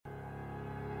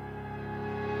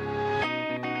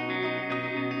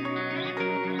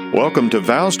Welcome to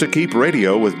Vows to Keep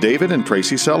Radio with David and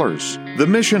Tracy Sellers. The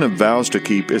mission of Vows to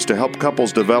Keep is to help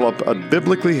couples develop a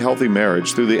biblically healthy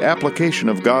marriage through the application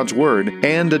of God's Word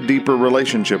and a deeper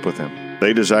relationship with Him.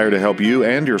 They desire to help you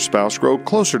and your spouse grow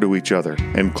closer to each other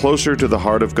and closer to the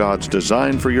heart of God's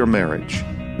design for your marriage.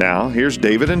 Now, here's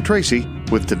David and Tracy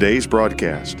with today's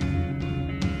broadcast.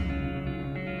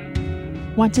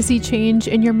 Want to see change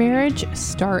in your marriage?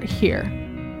 Start here.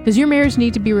 Does your marriage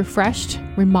need to be refreshed,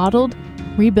 remodeled,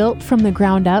 rebuilt from the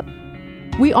ground up?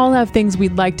 We all have things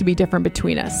we'd like to be different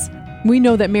between us. We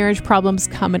know that marriage problems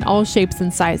come in all shapes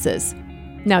and sizes.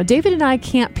 Now, David and I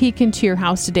can't peek into your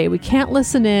house today. We can't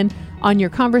listen in on your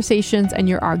conversations and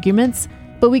your arguments,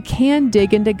 but we can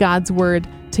dig into God's Word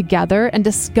together and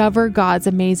discover God's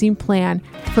amazing plan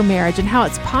for marriage and how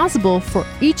it's possible for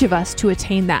each of us to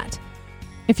attain that.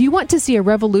 If you want to see a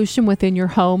revolution within your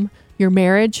home, your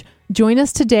marriage, join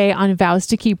us today on Vows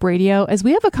to Keep Radio as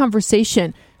we have a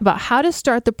conversation about how to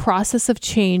start the process of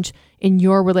change in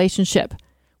your relationship.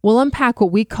 We'll unpack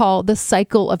what we call the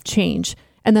cycle of change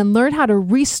and then learn how to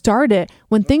restart it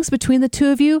when things between the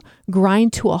two of you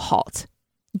grind to a halt.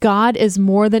 God is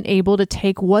more than able to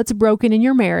take what's broken in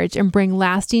your marriage and bring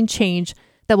lasting change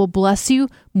that will bless you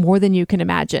more than you can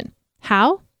imagine.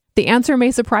 How? The answer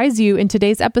may surprise you in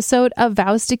today's episode of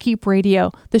Vows to Keep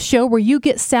Radio, the show where you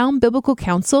get sound biblical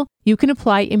counsel you can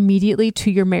apply immediately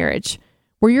to your marriage.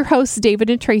 We're your hosts, David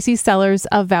and Tracy Sellers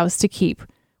of Vows to Keep.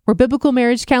 We're biblical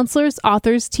marriage counselors,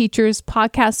 authors, teachers,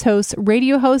 podcast hosts,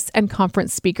 radio hosts, and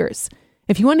conference speakers.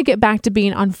 If you want to get back to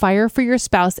being on fire for your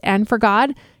spouse and for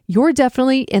God, you're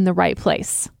definitely in the right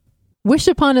place. Wish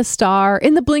upon a star,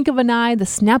 in the blink of an eye, the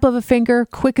snap of a finger,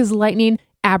 quick as lightning,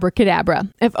 abracadabra.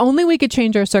 If only we could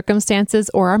change our circumstances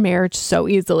or our marriage so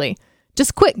easily.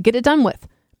 Just quick, get it done with.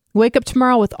 Wake up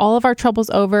tomorrow with all of our troubles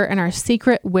over and our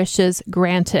secret wishes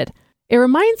granted. It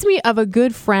reminds me of a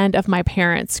good friend of my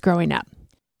parents growing up.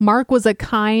 Mark was a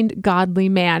kind, godly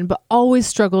man, but always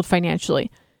struggled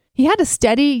financially. He had a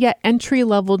steady yet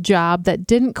entry-level job that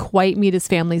didn't quite meet his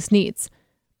family's needs.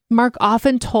 Mark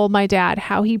often told my dad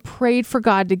how he prayed for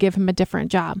God to give him a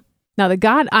different job. Now, the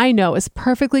God I know is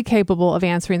perfectly capable of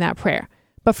answering that prayer.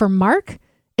 But for Mark,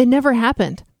 it never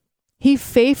happened. He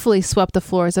faithfully swept the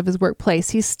floors of his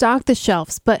workplace. He stocked the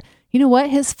shelves. But you know what?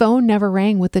 His phone never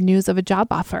rang with the news of a job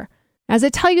offer. As I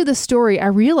tell you the story, I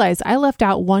realize I left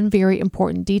out one very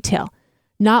important detail.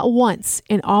 Not once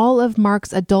in all of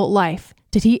Mark's adult life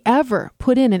did he ever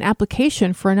put in an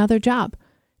application for another job.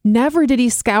 Never did he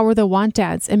scour the want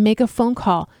ads and make a phone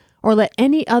call or let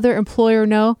any other employer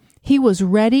know he was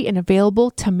ready and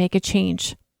available to make a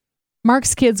change.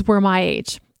 Mark's kids were my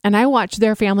age, and I watched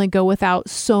their family go without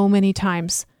so many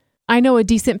times. I know a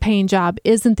decent paying job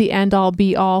isn't the end-all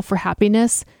be-all for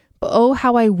happiness, but oh,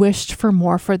 how I wished for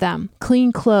more for them.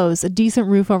 Clean clothes, a decent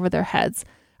roof over their heads,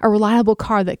 a reliable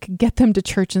car that could get them to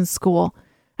church and school.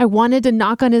 I wanted to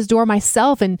knock on his door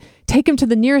myself and take him to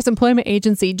the nearest employment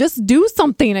agency. Just do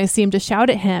something, I seemed to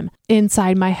shout at him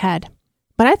inside my head.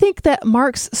 But I think that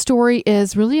Mark's story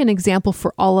is really an example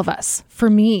for all of us, for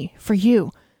me, for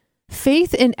you.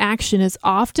 Faith in action is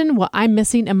often what I'm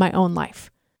missing in my own life.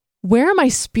 Where am I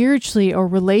spiritually or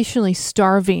relationally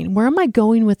starving? Where am I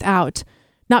going without?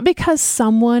 Not because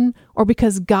someone or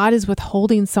because God is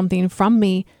withholding something from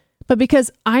me, but because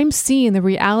I'm seeing the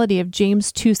reality of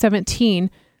James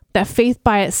 2:17, that faith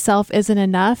by itself isn't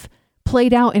enough,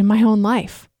 played out in my own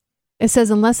life. It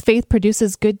says, unless faith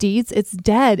produces good deeds, it's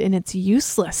dead and it's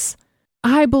useless.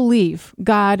 I believe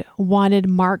God wanted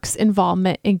Mark's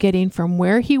involvement in getting from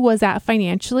where he was at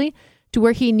financially to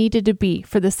where he needed to be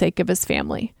for the sake of his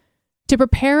family. To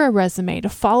prepare a resume, to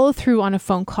follow through on a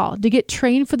phone call, to get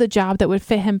trained for the job that would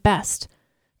fit him best.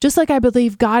 Just like I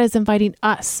believe God is inviting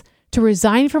us to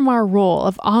resign from our role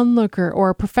of onlooker or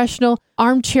a professional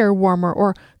armchair warmer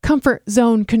or comfort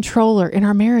zone controller in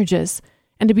our marriages,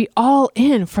 and to be all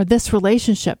in for this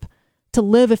relationship, to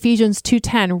live Ephesians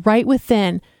 2:10 right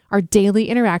within our daily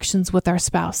interactions with our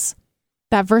spouse.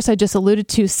 That verse I just alluded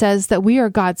to says that we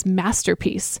are God's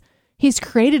masterpiece. He's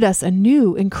created us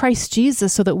anew in Christ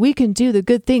Jesus so that we can do the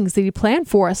good things that He planned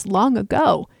for us long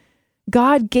ago.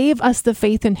 God gave us the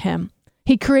faith in Him.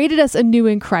 He created us anew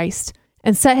in Christ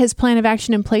and set His plan of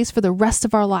action in place for the rest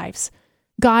of our lives.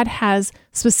 God has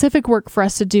specific work for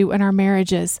us to do in our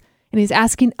marriages, and He's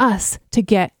asking us to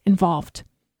get involved.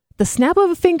 The snap of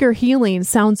a finger healing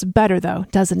sounds better though,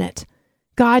 doesn't it?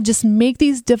 God, just make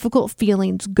these difficult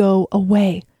feelings go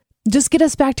away. Just get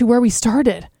us back to where we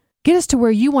started. Get us to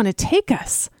where you want to take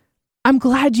us. I'm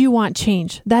glad you want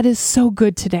change. That is so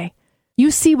good today. You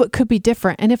see what could be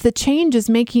different. And if the change is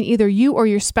making either you or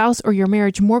your spouse or your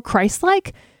marriage more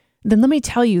Christ-like, then let me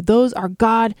tell you, those are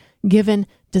God-given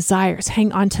desires.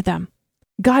 Hang on to them.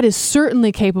 God is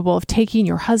certainly capable of taking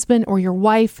your husband or your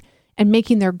wife and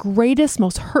making their greatest,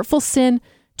 most hurtful sin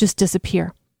just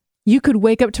disappear. You could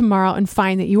wake up tomorrow and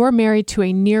find that you are married to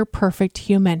a near perfect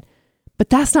human. But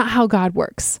that's not how God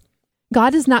works.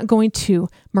 God is not going to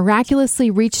miraculously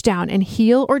reach down and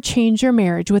heal or change your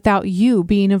marriage without you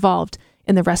being involved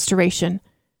in the restoration.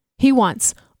 He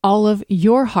wants all of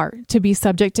your heart to be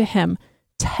subject to Him,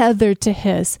 tethered to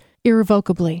His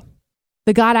irrevocably.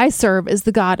 The God I serve is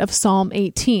the God of Psalm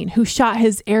 18, who shot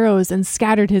His arrows and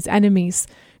scattered His enemies.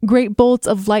 Great bolts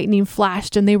of lightning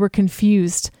flashed and they were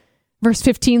confused. Verse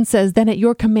 15 says, "Then at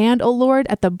your command, O Lord,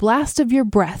 at the blast of your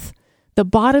breath, the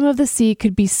bottom of the sea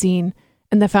could be seen,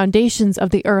 and the foundations of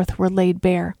the earth were laid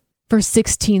bare." Verse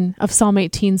 16 of Psalm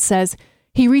 18 says,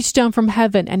 "He reached down from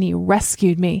heaven and He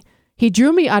rescued me. He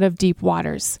drew me out of deep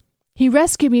waters. He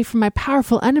rescued me from my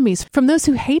powerful enemies, from those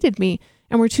who hated me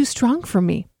and were too strong for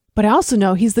me." But I also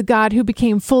know He's the God who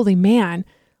became fully man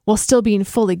while still being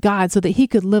fully God so that He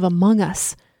could live among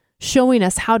us, showing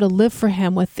us how to live for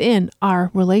Him within our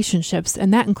relationships,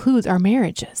 and that includes our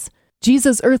marriages.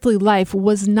 Jesus' earthly life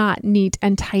was not neat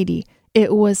and tidy.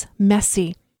 It was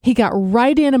messy. He got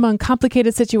right in among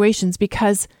complicated situations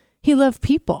because He loved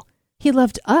people. He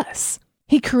loved us.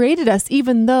 He created us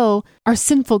even though our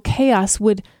sinful chaos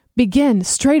would begin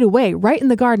straight away, right in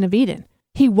the Garden of Eden.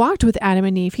 He walked with Adam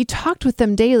and Eve. He talked with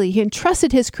them daily. He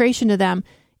entrusted His creation to them,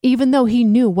 even though He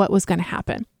knew what was going to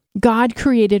happen. God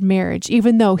created marriage,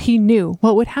 even though He knew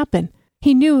what would happen.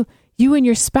 He knew you and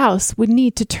your spouse would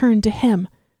need to turn to Him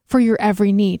for your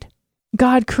every need.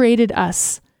 God created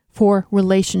us for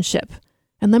relationship.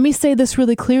 And let me say this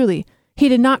really clearly. He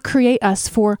did not create us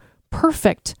for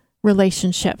perfect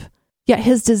relationship, yet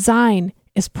His design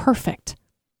is perfect.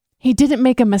 He didn't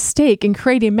make a mistake in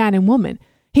creating man and woman.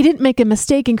 He didn't make a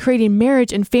mistake in creating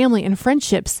marriage and family and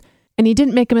friendships, and He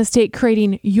didn't make a mistake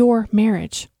creating your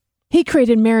marriage. He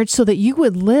created marriage so that you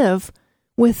would live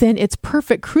within its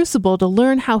perfect crucible to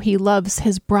learn how He loves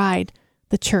His bride,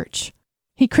 the church.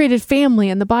 He created family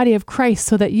and the body of Christ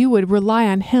so that you would rely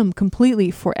on Him completely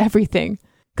for everything.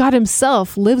 God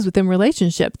Himself lives within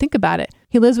relationship. Think about it.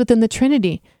 He lives within the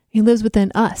Trinity. He lives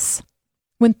within us.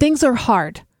 When things are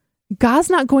hard, God's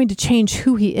not going to change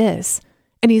who He is,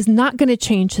 and He's not going to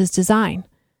change His design.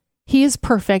 He is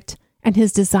perfect, and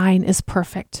His design is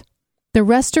perfect. The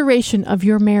restoration of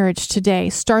your marriage today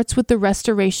starts with the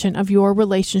restoration of your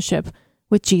relationship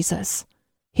with Jesus.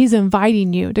 He's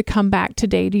inviting you to come back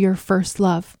today to your first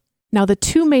love. Now, the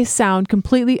two may sound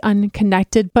completely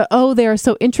unconnected, but they are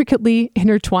so intricately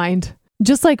intertwined.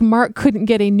 Just like Mark couldn't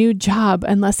get a new job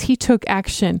unless he took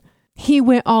action. He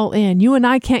went all in. You and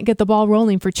I can't get the ball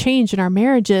rolling for change in our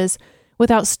marriages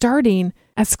without starting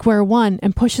at square one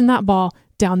and pushing that ball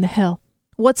down the hill.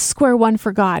 What's square one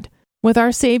for God? With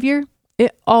our Savior,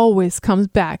 it always comes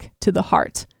back to the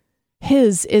heart.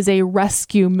 His is a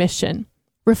rescue mission.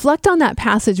 Reflect on that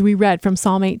passage we read from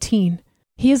Psalm 18.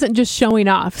 He isn't just showing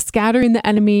off, scattering the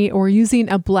enemy, or using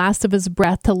a blast of His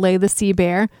breath to lay the sea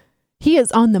bare. He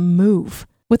is on the move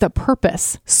with a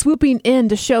purpose, swooping in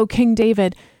to show King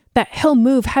David that He'll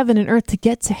move heaven and earth to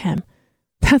get to him.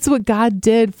 That's what God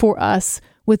did for us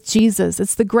with Jesus.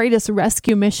 It's the greatest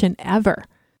rescue mission ever.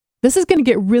 This is going to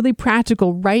get really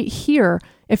practical right here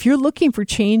if you're looking for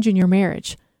change in your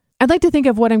marriage. I'd like to think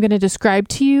of what I'm going to describe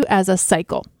to you as a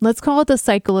cycle. Let's call it the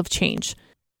cycle of change.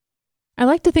 I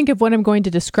like to think of what I'm going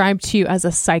to describe to you as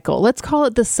a cycle. Let's call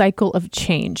it the cycle of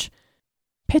change.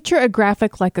 Picture a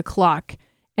graphic like a clock.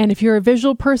 And if you're a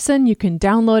visual person, you can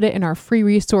download it in our free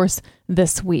resource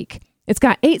this week. It's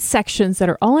got 8 sections that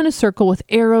are all in a circle with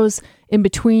arrows in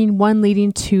between, one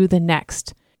leading to the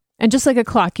next. And just like a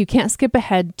clock, you can't skip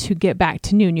ahead to get back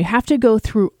to noon. You have to go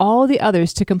through all the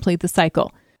others to complete the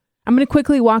cycle. I'm going to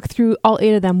quickly walk through all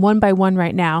 8 of them one by one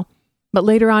right now, but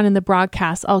later on in the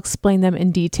broadcast, I'll explain them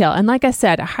in detail. And like I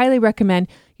said, I highly recommend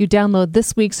you download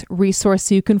this week's resource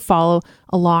so you can follow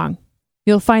along.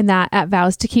 You'll find that at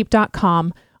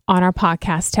vowstokeep.com on our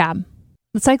podcast tab.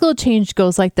 The cycle of change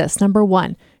goes like this. Number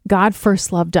 1, God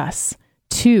first loved us.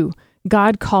 2,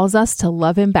 God calls us to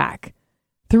love Him back.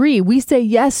 3, we say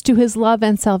yes to His love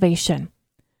and salvation.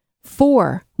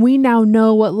 4, we now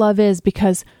know what love is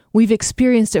because we've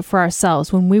experienced it for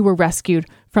ourselves when we were rescued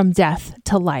from death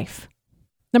to life.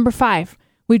 Number 5,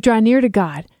 we draw near to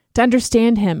God to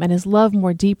understand Him and His love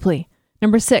more deeply.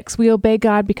 Number 6, we obey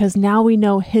God because now we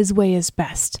know His way is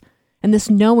best. And this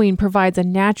knowing provides a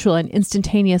natural and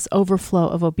instantaneous overflow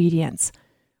of obedience.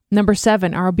 Number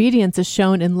 7, our obedience is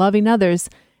shown in loving others,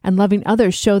 and loving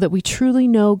others show that we truly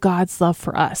know God's love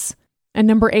for us. And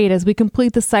number 8, as we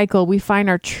complete the cycle, we find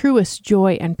our truest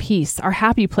joy and peace, our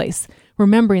happy place,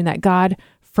 remembering that God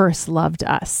first loved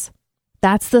us.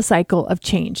 That's the cycle of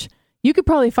change. You could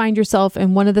probably find yourself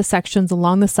in one of the sections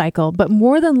along the cycle, but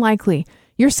more than likely,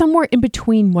 you're somewhere in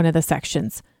between one of the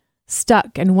sections,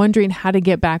 stuck and wondering how to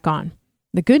get back on.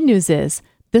 The good news is,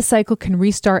 this cycle can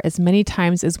restart as many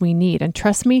times as we need, and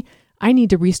trust me, I need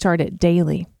to restart it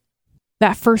daily.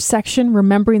 That first section,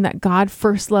 remembering that God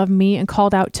first loved me and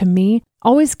called out to me,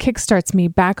 always kickstarts me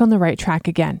back on the right track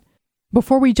again.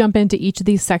 Before we jump into each of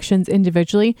these sections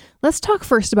individually, let's talk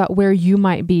first about where you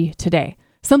might be today.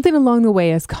 Something along the way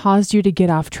has caused you to get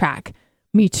off track.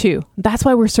 Me too. That's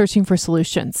why we're searching for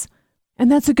solutions.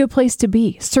 And that's a good place to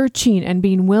be. Searching and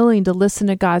being willing to listen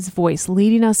to God's voice,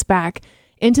 leading us back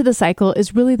into the cycle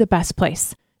is really the best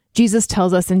place. Jesus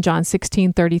tells us in John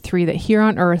 16:33 that here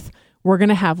on earth, we're going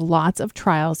to have lots of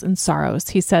trials and sorrows.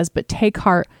 He says, but take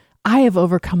heart, I have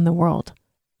overcome the world.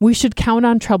 We should count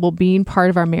on trouble being part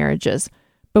of our marriages,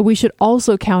 but we should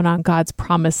also count on God's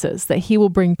promises that He will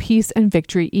bring peace and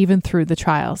victory even through the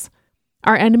trials.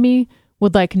 Our enemy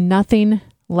would like nothing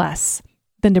less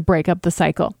than to break up the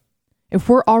cycle. If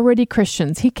we're already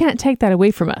Christians, he can't take that away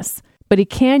from us, but he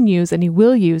can use and he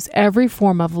will use every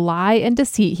form of lie and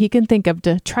deceit he can think of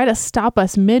to try to stop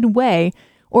us midway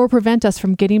or prevent us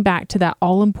from getting back to that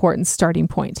all-important starting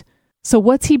point. So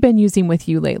what's he been using with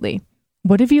you lately?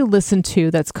 What have you listened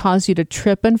to that's caused you to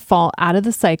trip and fall out of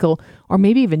the cycle or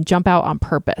maybe even jump out on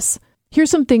purpose? Here's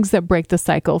some things that break the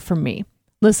cycle for me.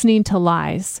 Listening to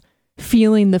lies,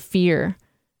 feeling the fear,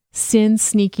 sin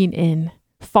sneaking in,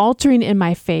 faltering in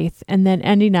my faith, and then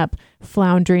ending up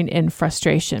floundering in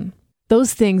frustration.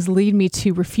 Those things lead me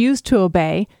to refuse to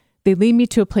obey. They lead me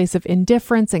to a place of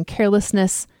indifference and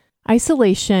carelessness,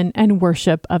 isolation, and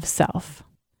worship of self.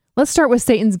 Let's start with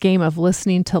Satan's game of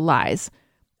listening to lies.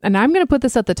 And I'm going to put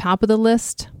this at the top of the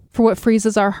list for what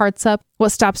freezes our hearts up, what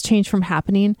stops change from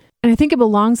happening. And I think it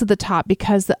belongs at the top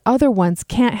because the other ones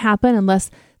can't happen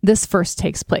unless this first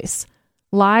takes place.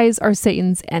 Lies are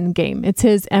Satan's end game. It's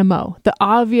his MO, the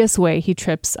obvious way he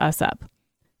trips us up.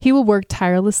 He will work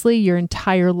tirelessly your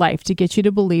entire life to get you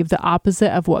to believe the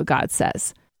opposite of what God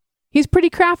says. He's pretty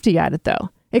crafty at it, though.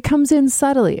 It comes in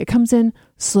subtly. It comes in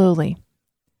slowly.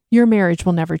 Your marriage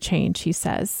will never change, he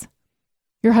says.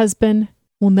 Your husband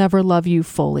will never love you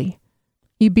fully.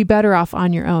 You'd be better off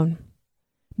on your own.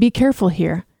 Be careful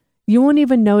here. You won't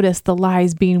even notice the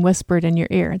lies being whispered in your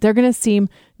ear. They're going to seem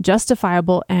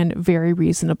justifiable and very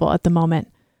reasonable at the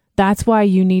moment. That's why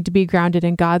you need to be grounded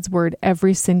in God's word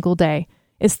every single day.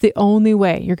 It's the only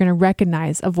way you're going to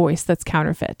recognize a voice that's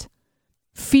counterfeit.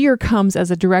 Fear comes as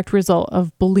a direct result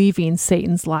of believing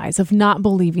Satan's lies, of not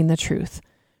believing the truth.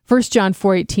 1 John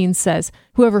 4:18 says,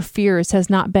 whoever fears has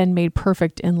not been made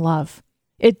perfect in love.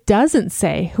 It doesn't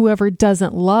say whoever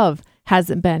doesn't love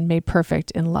hasn't been made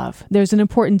perfect in love. There's an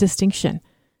important distinction.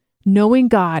 Knowing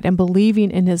God and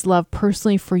believing in his love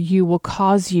personally for you will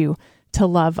cause you to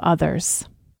love others.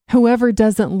 Whoever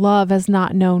doesn't love has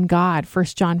not known God, 1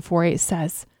 John 4:8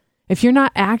 says. If you're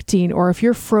not acting or if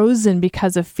you're frozen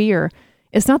because of fear,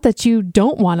 it's not that you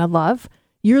don't want to love.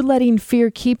 You're letting fear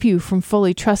keep you from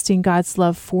fully trusting God's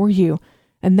love for you,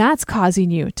 and that's causing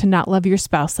you to not love your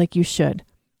spouse like you should.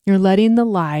 You're letting the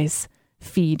lies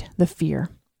feed the fear.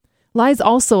 Lies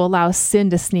also allow sin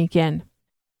to sneak in.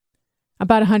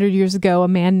 About 100 years ago, a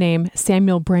man named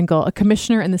Samuel Brengle, a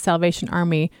commissioner in the Salvation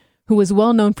Army, who was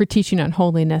well known for teaching on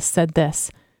holiness, said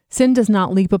this: sin does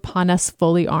not leap upon us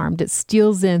fully armed. It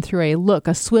steals in through a look,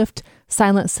 a swift,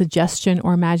 silent suggestion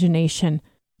or imagination.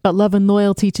 But love and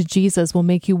loyalty to Jesus will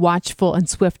make you watchful and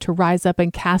swift to rise up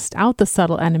and cast out the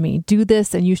subtle enemy. Do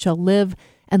this and you shall live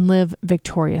and live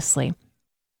victoriously.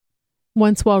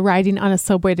 Once while riding on a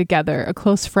subway together, a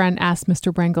close friend asked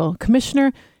Mr. Brengle,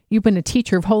 Commissioner, you've been a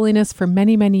teacher of holiness for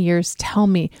many, many years. Tell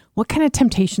me, what kind of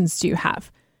temptations do you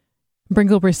have?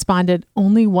 Brengle responded,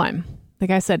 only one. The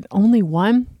guy said, only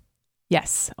one?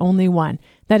 Yes, only one.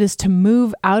 That is to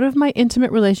move out of my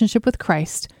intimate relationship with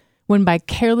Christ when by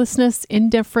carelessness,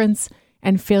 indifference,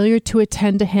 and failure to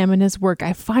attend to him and his work,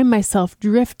 I find myself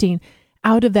drifting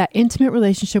out of that intimate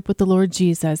relationship with the Lord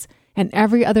Jesus, and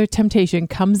every other temptation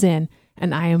comes in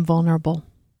and I am vulnerable.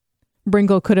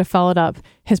 Brengle could have followed up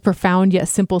his profound yet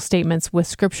simple statements with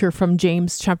scripture from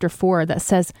James chapter 4 that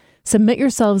says, submit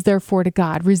yourselves therefore to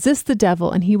God, resist the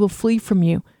devil and he will flee from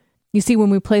you. You see, when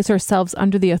we place ourselves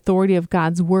under the authority of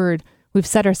God's word, we've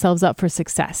set ourselves up for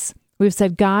success. We've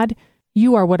said, God,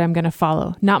 you are what I'm going to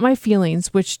follow, not my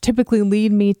feelings, which typically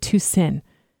lead me to sin.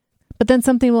 But then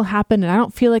something will happen and I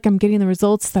don't feel like I'm getting the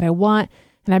results that I want,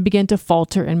 and I begin to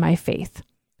falter in my faith.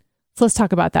 So let's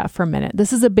talk about that for a minute.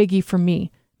 This is a biggie for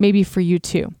me. Maybe for you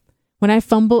too. When I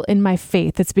fumble in my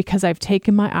faith, it's because I've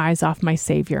taken my eyes off my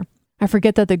Savior. I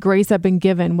forget that the grace I've been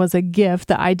given was a gift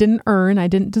that I didn't earn, I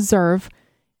didn't deserve.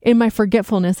 In my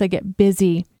forgetfulness, I get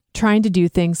busy trying to do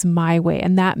things my way,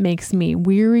 and that makes me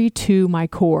weary to my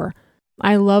core.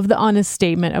 I love the honest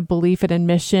statement of belief and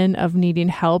admission of needing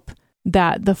help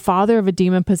that the father of a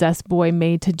demon-possessed boy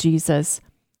made to Jesus.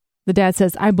 The dad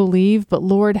says, "I believe, but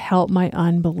Lord, help my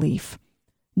unbelief."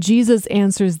 Jesus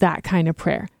answers that kind of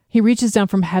prayer. He reaches down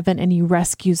from heaven and he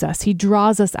rescues us. He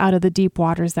draws us out of the deep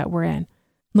waters that we're in.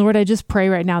 Lord, I just pray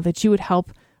right now that you would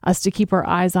help us to keep our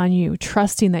eyes on you,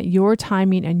 trusting that your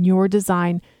timing and your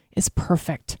design is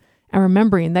perfect, and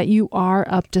remembering that you are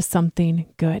up to something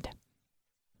good.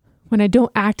 When I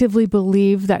don't actively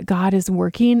believe that God is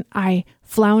working, I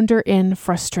flounder in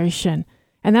frustration,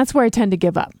 and that's where I tend to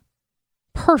give up.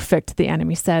 Perfect, the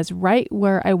enemy says, right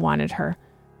where I wanted her.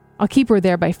 I'll keep her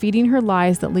there by feeding her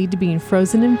lies that lead to being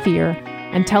frozen in fear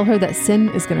and tell her that sin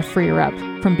is going to free her up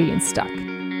from being stuck.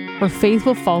 Her faith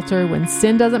will falter when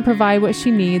sin doesn't provide what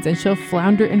she needs, and she'll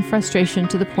flounder in frustration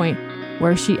to the point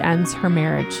where she ends her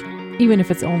marriage, even if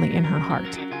it's only in her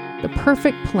heart. The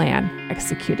perfect plan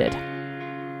executed.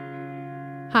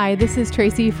 Hi, this is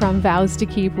Tracy from Vows to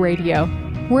Keep Radio.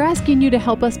 We're asking you to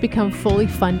help us become fully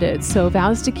funded so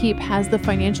Vows to Keep has the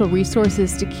financial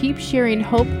resources to keep sharing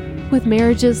hope with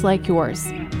marriages like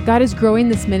yours. God is growing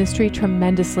this ministry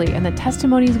tremendously, and the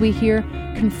testimonies we hear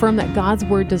confirm that God's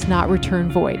word does not return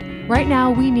void. Right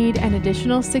now, we need an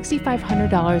additional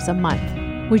 $6,500 a month.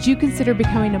 Would you consider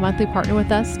becoming a monthly partner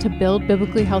with us to build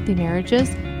biblically healthy marriages?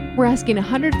 We're asking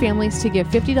 100 families to give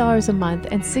 $50 a month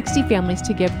and 60 families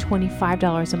to give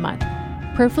 $25 a month.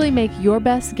 Prayerfully make your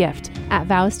best gift at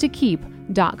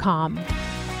vowstokeep.com.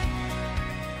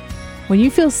 When you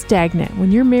feel stagnant,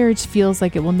 when your marriage feels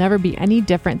like it will never be any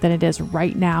different than it is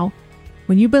right now,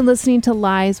 when you've been listening to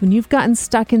lies, when you've gotten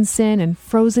stuck in sin and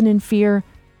frozen in fear,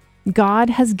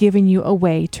 God has given you a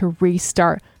way to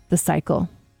restart the cycle.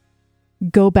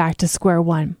 Go back to square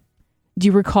one. Do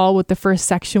you recall what the first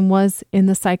section was in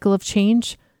the cycle of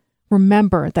change?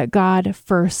 Remember that God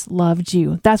first loved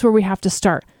you. That's where we have to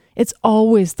start. It's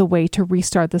always the way to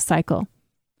restart the cycle.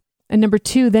 And number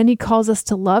 2, then he calls us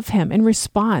to love him in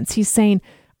response. He's saying,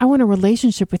 I want a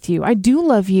relationship with you. I do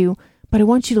love you, but I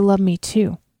want you to love me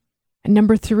too. And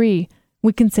number 3,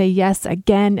 we can say yes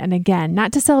again and again,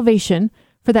 not to salvation,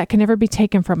 for that can never be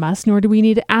taken from us, nor do we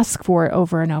need to ask for it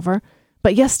over and over,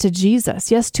 but yes to Jesus,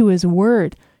 yes to his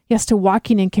word, yes to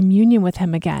walking in communion with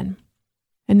him again.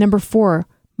 And number 4,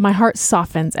 my heart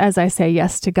softens as I say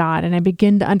yes to God, and I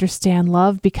begin to understand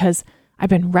love because I've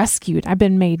been rescued, I've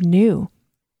been made new.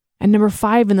 And number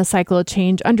 5 in the cycle of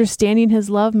change, understanding his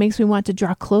love makes me want to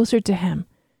draw closer to him.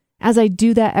 As I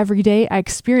do that every day, I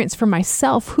experience for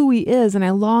myself who he is, and I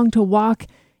long to walk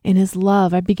in his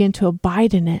love. I begin to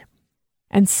abide in it.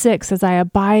 And 6, as I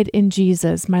abide in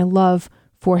Jesus, my love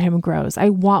for him grows. I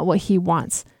want what he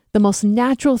wants. The most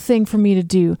natural thing for me to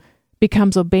do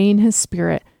becomes obeying his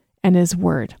spirit and his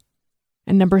word.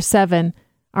 And number 7,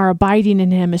 our abiding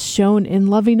in him is shown in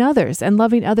loving others, and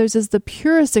loving others is the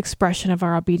purest expression of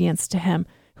our obedience to him,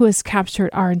 who has captured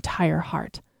our entire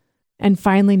heart. And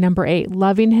finally, number 8,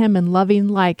 loving him and loving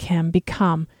like him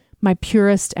become my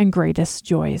purest and greatest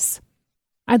joys.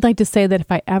 I'd like to say that if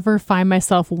I ever find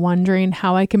myself wondering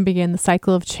how I can begin the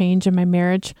cycle of change in my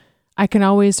marriage, I can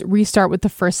always restart with the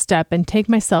first step and take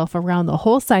myself around the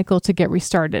whole cycle to get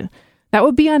restarted. That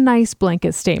would be a nice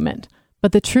blanket statement,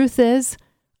 but the truth is,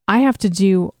 I have to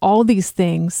do all these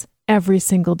things every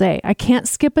single day. I can't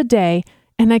skip a day,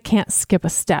 and I can't skip a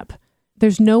step.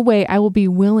 There's no way I will be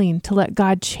willing to let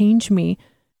God change me,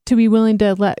 to be willing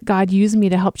to let God use me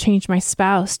to help change my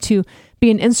spouse, to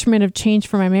be an instrument of change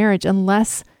for my marriage,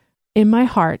 unless in my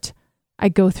heart, I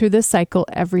go through this cycle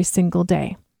every single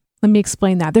day. Let me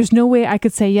explain that. There's no way I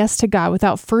could say yes to God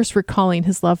without first recalling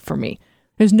his love for me.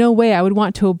 There's no way I would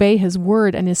want to obey his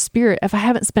word and his spirit if I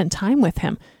haven't spent time with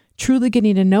him, truly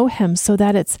getting to know him so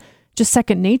that it's just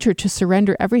second nature to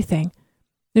surrender everything.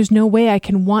 There's no way I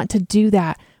can want to do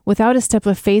that without a step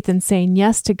of faith in saying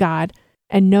yes to God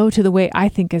and no to the way I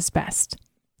think is best.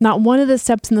 Not one of the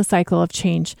steps in the cycle of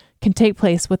change can take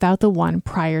place without the one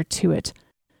prior to it.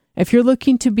 If you're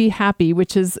looking to be happy,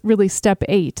 which is really step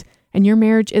 8, and your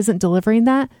marriage isn't delivering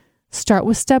that, start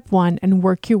with step 1 and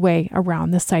work your way around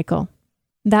the cycle.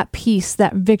 That peace,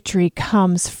 that victory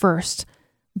comes first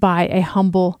by a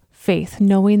humble faith,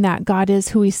 knowing that God is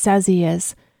who he says he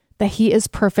is, that he is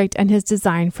perfect and his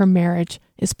design for marriage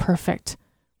is perfect.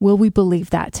 Will we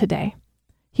believe that today?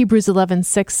 Hebrews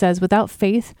 11:6 says, without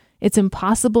faith, it's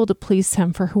impossible to please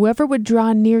him, for whoever would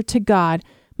draw near to God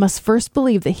must first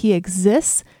believe that He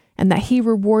exists and that He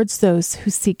rewards those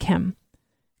who seek Him.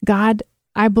 God,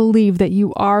 I believe that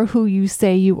You are who You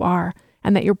say You are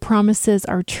and that Your promises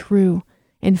are true.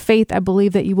 In faith, I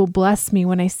believe that You will bless me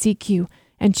when I seek You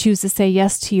and choose to say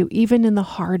yes to You, even in the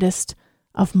hardest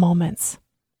of moments.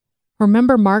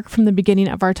 Remember Mark from the beginning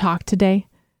of our talk today?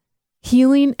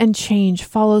 Healing and change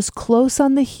follows close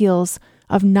on the heels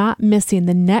of not missing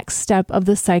the next step of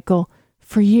the cycle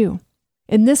for you.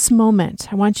 In this moment,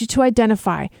 I want you to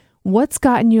identify what's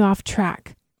gotten you off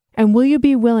track. And will you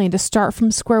be willing to start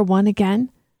from square one again?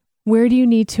 Where do you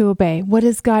need to obey? What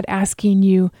is God asking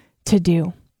you to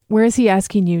do? Where is He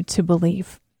asking you to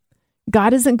believe?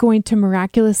 God isn't going to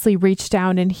miraculously reach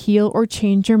down and heal or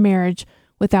change your marriage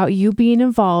without you being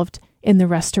involved in the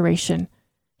restoration.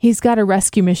 He's got a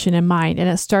rescue mission in mind, and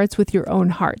it starts with your own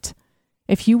heart.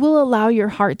 If you will allow your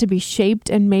heart to be shaped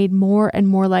and made more and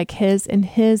more like His in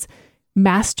His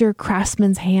master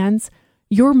craftsman's hands,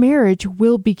 your marriage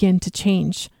will begin to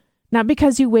change. Not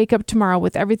because you wake up tomorrow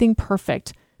with everything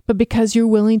perfect, but because you're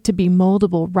willing to be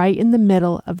moldable right in the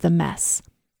middle of the mess.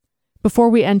 Before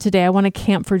we end today, I want to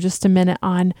camp for just a minute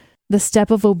on the step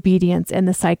of obedience and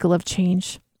the cycle of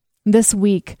change. This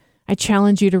week, I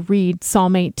challenge you to read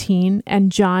Psalm 18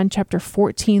 and John chapter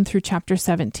 14 through chapter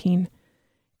 17.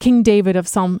 King David of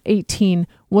Psalm 18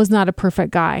 was not a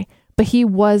perfect guy, but he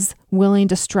was willing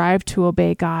to strive to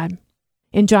obey God.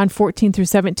 In John 14 through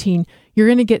 17, you're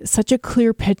going to get such a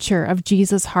clear picture of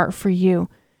Jesus' heart for you,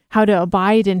 how to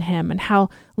abide in Him, and how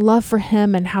love for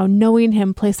Him and how knowing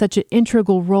Him plays such an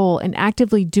integral role in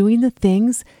actively doing the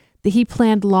things that He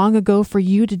planned long ago for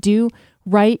you to do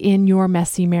right in your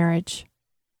messy marriage.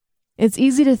 It's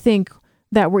easy to think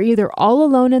that we're either all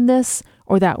alone in this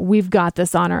or that we've got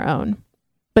this on our own.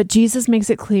 But Jesus makes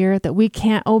it clear that we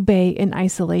can't obey in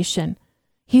isolation.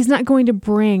 He's not going to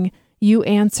bring you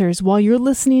answers while you're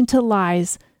listening to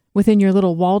lies within your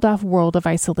little walled-off world of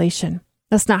isolation.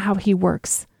 That's not how He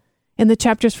works. In the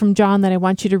chapters from John that I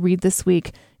want you to read this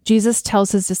week, Jesus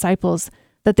tells His disciples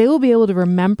that they will be able to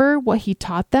remember what He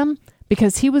taught them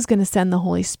because He was going to send the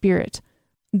Holy Spirit.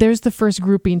 There's the first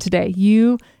grouping today,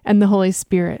 you and the Holy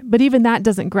Spirit. But even that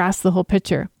doesn't grasp the whole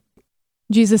picture.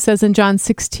 Jesus says in John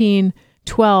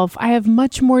 16:12, I have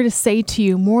much more to say to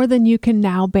you, more than you can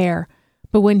now bear.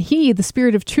 But when He, the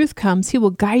Spirit of truth, comes, He will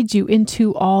guide you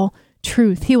into all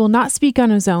truth. He will not speak on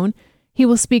His own. He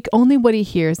will speak only what He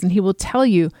hears, and He will tell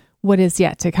you what is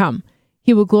yet to come.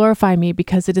 He will glorify me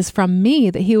because it is from me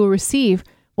that He will receive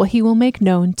what He will make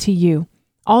known to you.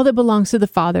 All that belongs to the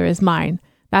Father is mine.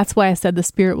 That's why I said the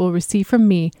Spirit will receive from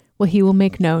me what He will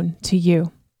make known to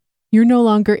you. You're no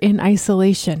longer in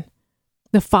isolation.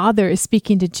 The Father is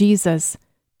speaking to Jesus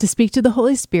to speak to the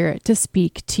Holy Spirit to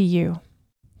speak to you.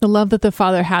 The love that the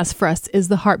Father has for us is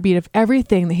the heartbeat of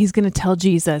everything that He's going to tell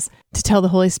Jesus, to tell the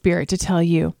Holy Spirit, to tell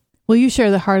you. Will you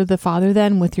share the heart of the Father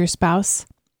then with your spouse?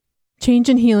 Change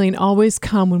and healing always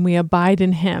come when we abide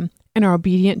in Him and are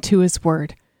obedient to His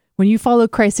word. When you follow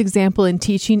Christ's example in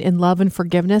teaching in love and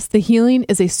forgiveness, the healing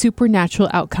is a supernatural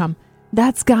outcome.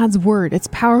 That's God's word. It's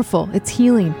powerful. It's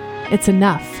healing. It's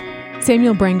enough.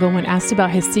 Samuel Brangle, when asked about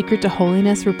his secret to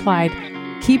holiness, replied,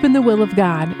 keep in the will of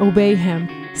God, obey Him,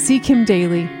 seek Him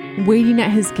daily, waiting at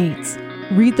His gates.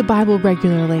 Read the Bible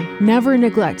regularly. Never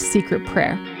neglect secret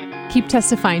prayer. Keep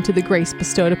testifying to the grace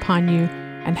bestowed upon you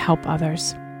and help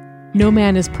others. No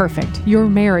man is perfect. Your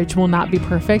marriage will not be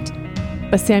perfect.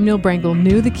 But Samuel Brangle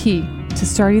knew the key to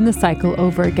starting the cycle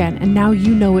over again, and now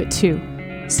you know it too.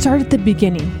 Start at the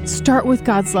beginning. Start with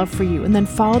God's love for you, and then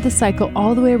follow the cycle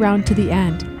all the way around to the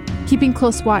end, keeping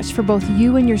close watch for both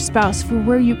you and your spouse for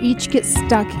where you each get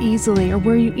stuck easily or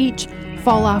where you each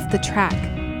fall off the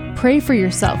track. Pray for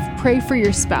yourself. Pray for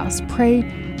your spouse. Pray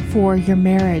for your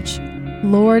marriage.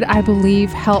 Lord, I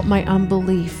believe, help my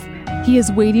unbelief. He is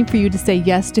waiting for you to say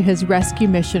yes to His rescue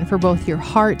mission for both your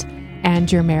heart and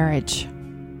your marriage.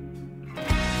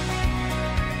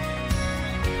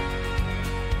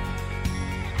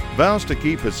 Vows to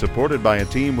Keep is supported by a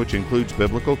team which includes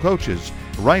biblical coaches,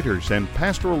 writers, and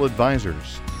pastoral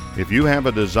advisors. If you have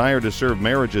a desire to serve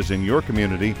marriages in your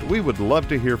community, we would love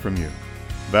to hear from you.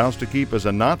 Vows to Keep is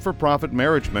a not-for-profit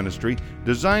marriage ministry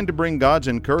designed to bring God's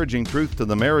encouraging truth to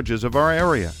the marriages of our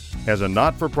area. As a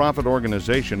not-for-profit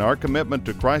organization, our commitment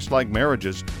to Christ-like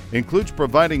marriages includes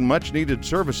providing much-needed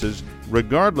services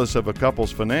regardless of a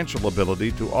couple's financial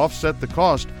ability to offset the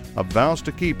cost of Vows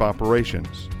to Keep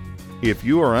operations. If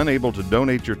you are unable to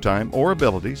donate your time or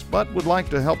abilities but would like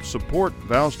to help support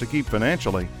Vows to Keep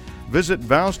financially, visit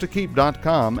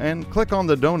vowstokeep.com and click on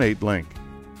the donate link.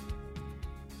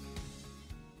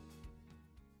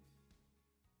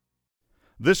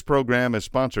 This program is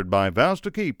sponsored by Vows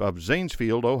to Keep of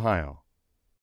Zanesfield, Ohio.